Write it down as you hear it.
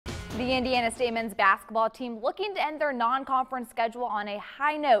The Indiana State men's basketball team looking to end their non-conference schedule on a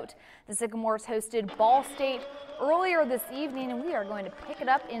high note. The Sycamores hosted Ball State earlier this evening, and we are going to pick it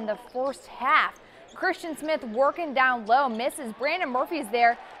up in the first half. Christian Smith working down low, misses. Brandon Murphy's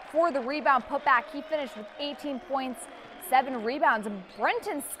there for the rebound putback. He finished with 18 points, 7 rebounds. And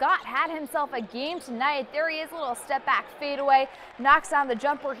Brenton Scott had himself a game tonight. There he is, a little step back fadeaway, knocks down the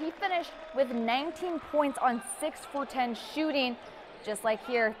jumper. He finished with 19 points on 6 for 10 shooting. Just like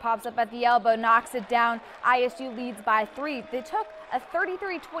here, pops up at the elbow, knocks it down. ISU leads by 3. They took a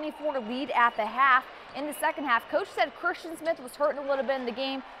 33-24 lead at the half. In the second half, coach said Christian Smith was hurting a little bit in the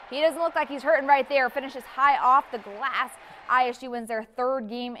game. He doesn't look like he's hurting right there. Finishes high off the glass. ISU wins their 3rd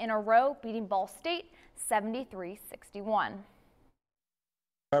game in a row, beating Ball State 73-61.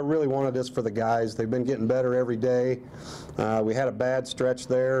 I really wanted this for the guys. They've been getting better every day. We had a bad stretch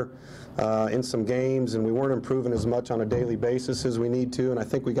there in some games, and we weren't improving as much on a daily basis as we need to, and I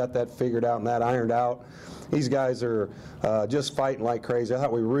think we got that figured out and that ironed out. These guys are just fighting like crazy. I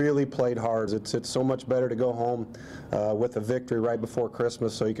thought we really played hard. It's so much better to go home with a victory right before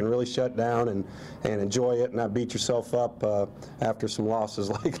Christmas, so you can really shut down and enjoy it and not beat yourself up after some losses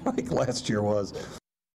like last year was.